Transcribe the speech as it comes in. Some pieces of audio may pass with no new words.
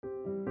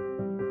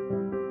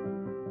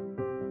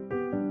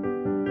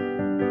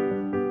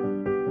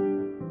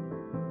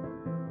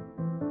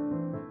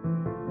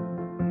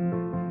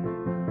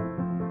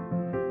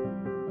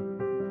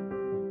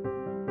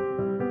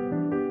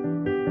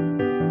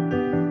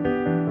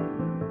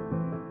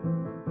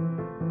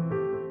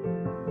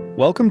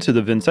Welcome to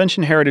the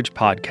Vincentian Heritage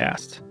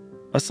Podcast,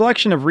 a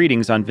selection of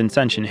readings on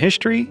Vincentian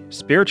history,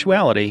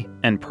 spirituality,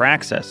 and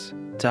praxis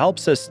to help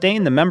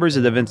sustain the members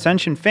of the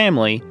Vincentian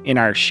family in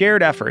our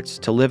shared efforts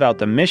to live out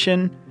the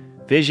mission,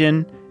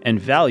 vision, and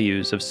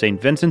values of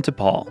St. Vincent de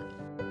Paul.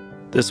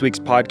 This week's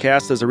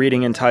podcast is a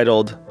reading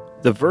entitled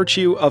The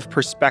Virtue of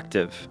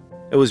Perspective.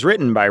 It was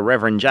written by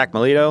Reverend Jack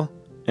Melito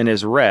and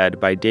is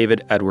read by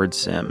David Edward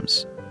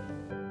Sims.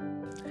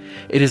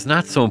 It is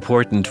not so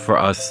important for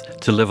us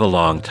to live a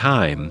long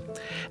time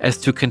as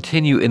to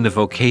continue in the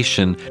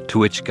vocation to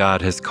which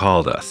God has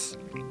called us.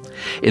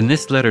 In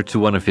this letter to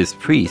one of his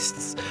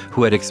priests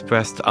who had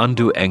expressed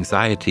undue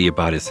anxiety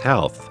about his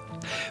health,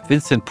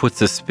 Vincent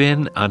puts a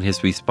spin on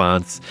his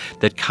response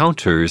that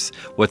counters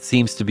what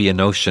seems to be a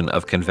notion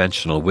of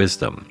conventional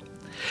wisdom.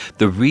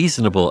 The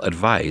reasonable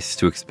advice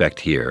to expect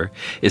here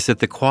is that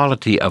the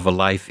quality of a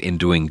life in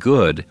doing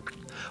good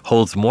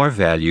holds more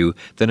value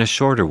than a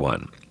shorter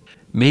one.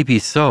 Maybe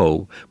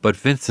so, but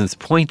Vincent's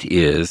point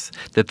is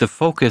that the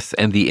focus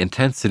and the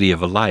intensity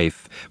of a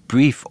life,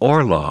 brief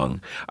or long,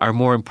 are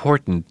more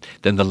important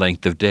than the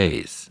length of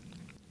days.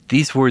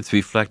 These words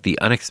reflect the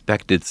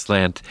unexpected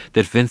slant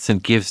that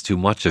Vincent gives to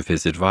much of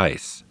his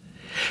advice.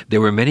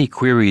 There were many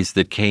queries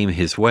that came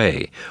his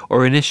way,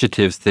 or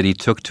initiatives that he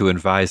took to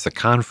advise a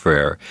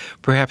confrere,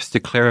 perhaps to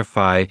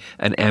clarify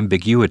an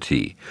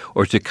ambiguity,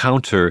 or to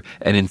counter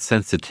an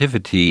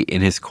insensitivity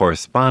in his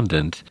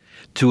correspondent,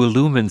 to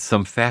illumine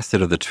some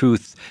facet of the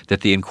truth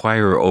that the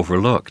inquirer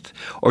overlooked,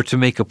 or to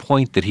make a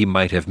point that he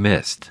might have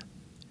missed.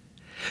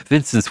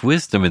 Vincent's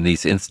wisdom in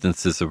these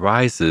instances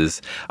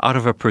arises out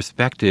of a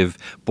perspective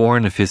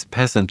born of his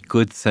peasant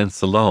good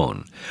sense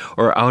alone,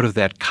 or out of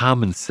that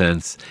common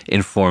sense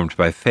informed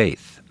by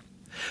faith.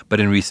 But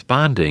in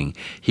responding,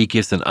 he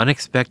gives an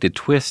unexpected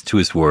twist to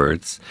his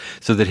words,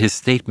 so that his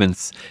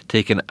statements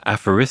take an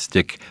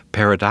aphoristic,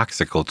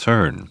 paradoxical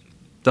turn.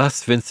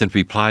 Thus Vincent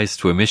replies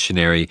to a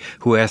missionary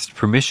who asked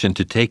permission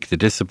to take the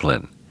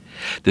discipline.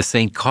 The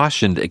saint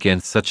cautioned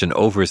against such an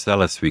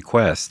overzealous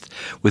request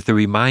with the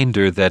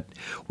reminder that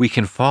we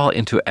can fall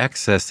into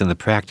excess in the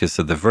practice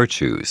of the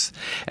virtues,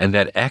 and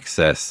that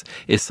excess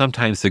is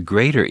sometimes a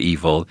greater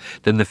evil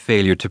than the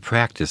failure to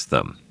practice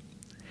them.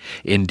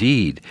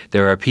 Indeed,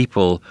 there are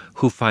people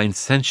who find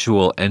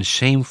sensual and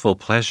shameful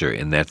pleasure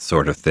in that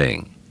sort of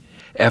thing.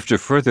 After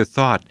further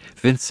thought,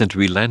 Vincent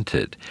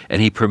relented,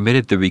 and he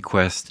permitted the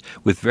request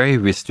with very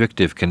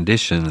restrictive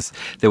conditions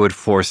that would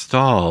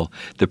forestall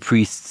the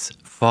priest's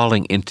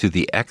falling into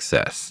the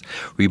excess,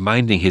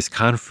 reminding his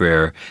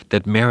confrere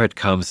that merit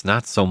comes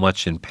not so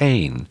much in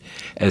pain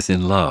as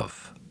in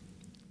love.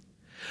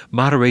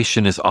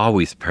 Moderation is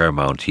always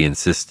paramount, he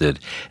insisted,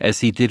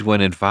 as he did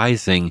when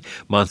advising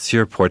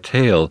Monsieur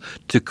Portail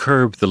to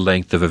curb the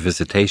length of a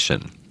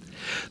visitation.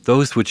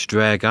 Those which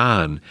drag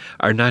on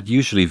are not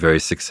usually very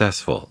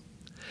successful.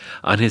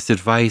 On his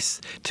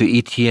advice to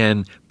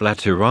Etienne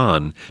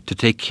Blateron to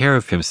take care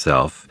of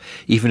himself,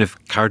 even if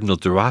Cardinal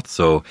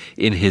Durazzo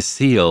in his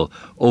seal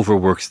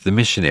overworks the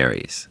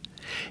missionaries.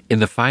 In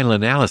the final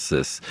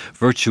analysis,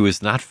 virtue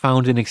is not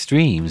found in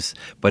extremes,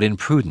 but in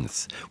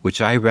prudence,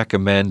 which I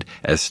recommend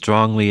as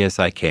strongly as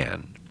I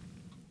can.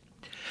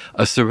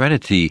 A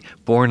serenity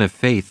born of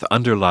faith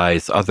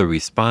underlies other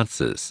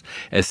responses,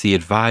 as he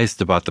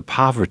advised about the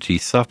poverty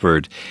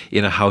suffered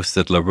in a house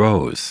at La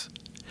Rose.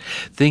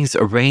 Things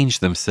arrange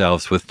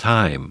themselves with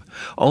time.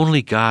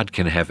 Only God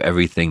can have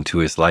everything to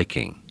his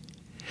liking.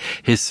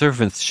 His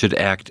servants should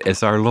act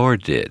as our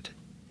Lord did.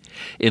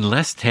 In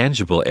less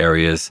tangible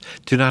areas,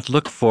 do not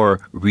look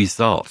for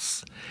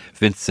results,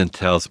 Vincent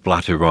tells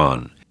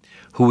Blateron,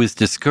 who is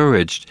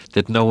discouraged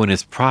that no one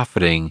is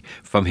profiting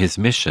from his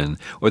mission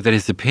or that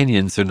his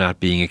opinions are not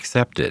being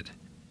accepted.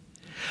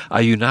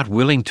 Are you not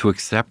willing to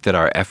accept that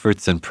our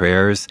efforts and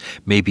prayers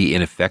may be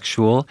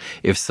ineffectual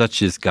if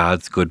such is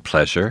God's good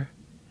pleasure?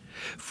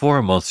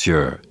 For,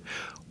 monsieur,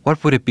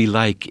 what would it be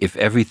like if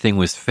everything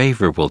was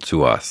favorable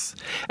to us?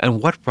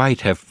 And what right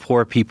have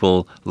poor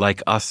people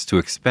like us to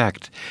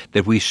expect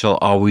that we shall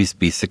always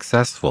be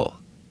successful?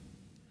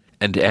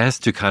 And as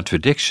to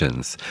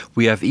contradictions,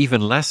 we have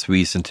even less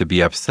reason to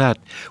be upset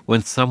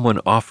when someone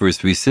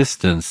offers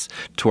resistance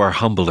to our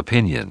humble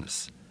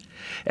opinions.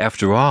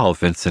 After all,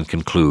 Vincent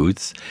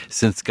concludes,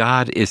 since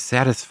God is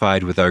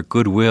satisfied with our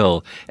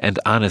goodwill and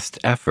honest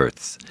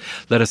efforts,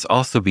 let us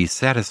also be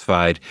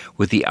satisfied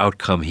with the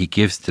outcome he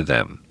gives to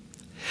them.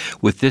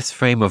 With this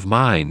frame of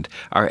mind,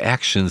 our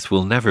actions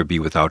will never be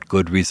without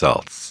good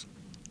results.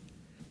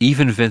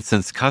 Even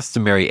Vincent's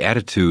customary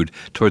attitude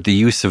toward the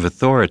use of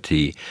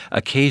authority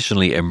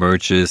occasionally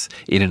emerges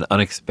in an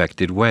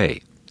unexpected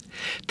way.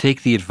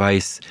 Take the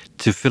advice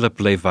to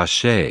Philippe Le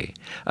Vacher,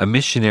 a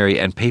missionary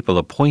and papal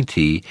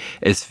appointee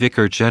as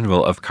Vicar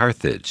General of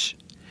Carthage.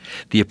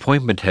 The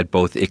appointment had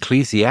both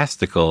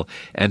ecclesiastical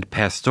and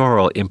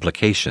pastoral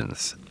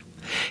implications.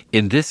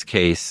 In this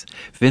case,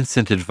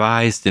 Vincent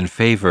advised in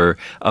favor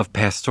of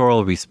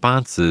pastoral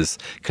responses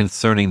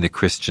concerning the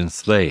Christian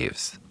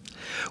slaves.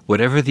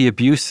 Whatever the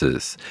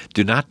abuses,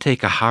 do not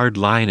take a hard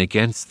line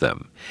against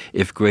them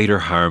if greater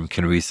harm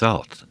can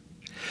result.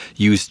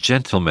 Use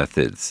gentle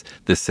methods,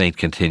 the saint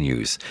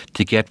continues,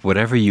 to get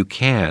whatever you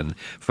can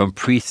from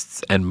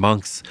priests and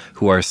monks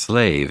who are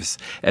slaves,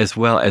 as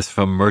well as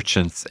from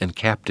merchants and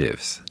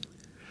captives.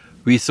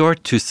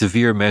 Resort to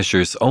severe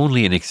measures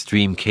only in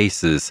extreme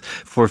cases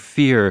for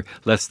fear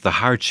lest the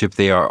hardship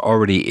they are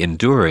already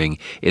enduring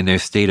in their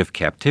state of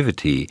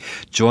captivity,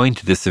 joined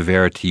to the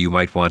severity you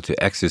might want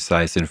to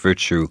exercise in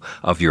virtue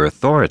of your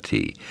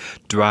authority,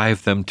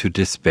 drive them to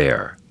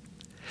despair.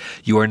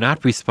 You are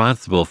not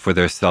responsible for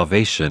their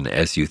salvation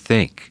as you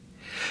think.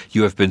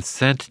 You have been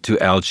sent to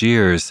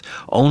Algiers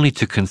only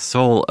to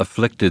console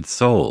afflicted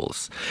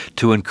souls,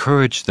 to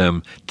encourage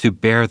them to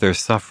bear their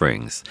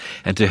sufferings,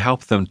 and to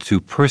help them to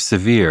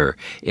persevere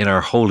in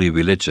our holy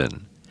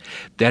religion.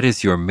 That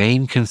is your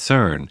main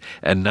concern,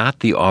 and not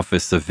the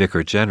office of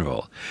Vicar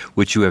General,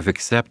 which you have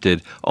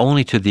accepted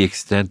only to the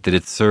extent that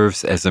it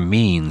serves as a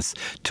means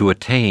to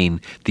attain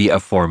the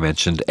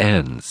aforementioned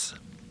ends.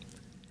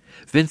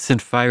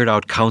 Vincent fired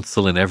out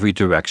counsel in every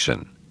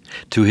direction.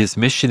 To his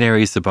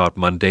missionaries about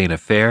mundane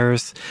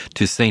affairs,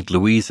 to St.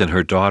 Louise and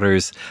her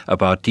daughters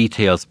about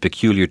details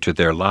peculiar to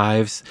their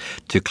lives,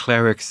 to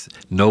clerics,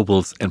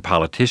 nobles, and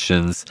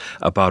politicians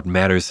about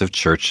matters of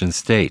church and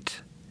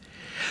state.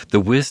 The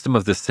wisdom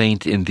of the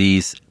saint in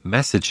these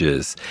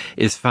messages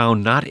is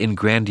found not in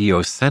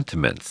grandiose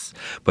sentiments,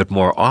 but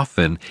more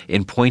often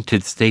in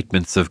pointed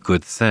statements of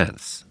good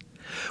sense.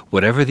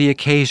 Whatever the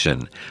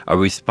occasion, a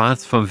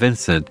response from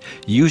Vincent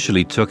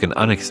usually took an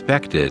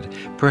unexpected,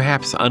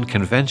 perhaps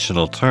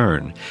unconventional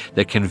turn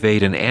that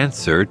conveyed an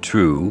answer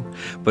true,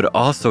 but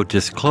also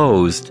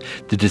disclosed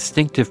the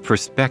distinctive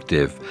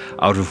perspective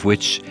out of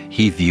which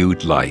he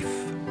viewed life.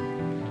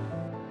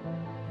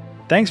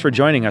 Thanks for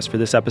joining us for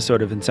this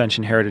episode of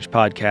Vincentian Heritage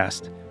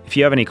Podcast. If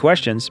you have any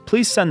questions,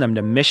 please send them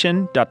to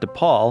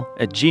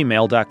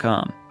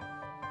mission.depaul@gmail.com.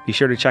 Be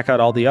sure to check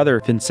out all the other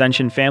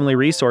Vincentian family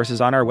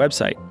resources on our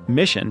website,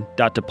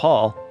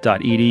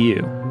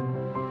 mission.depaul.edu.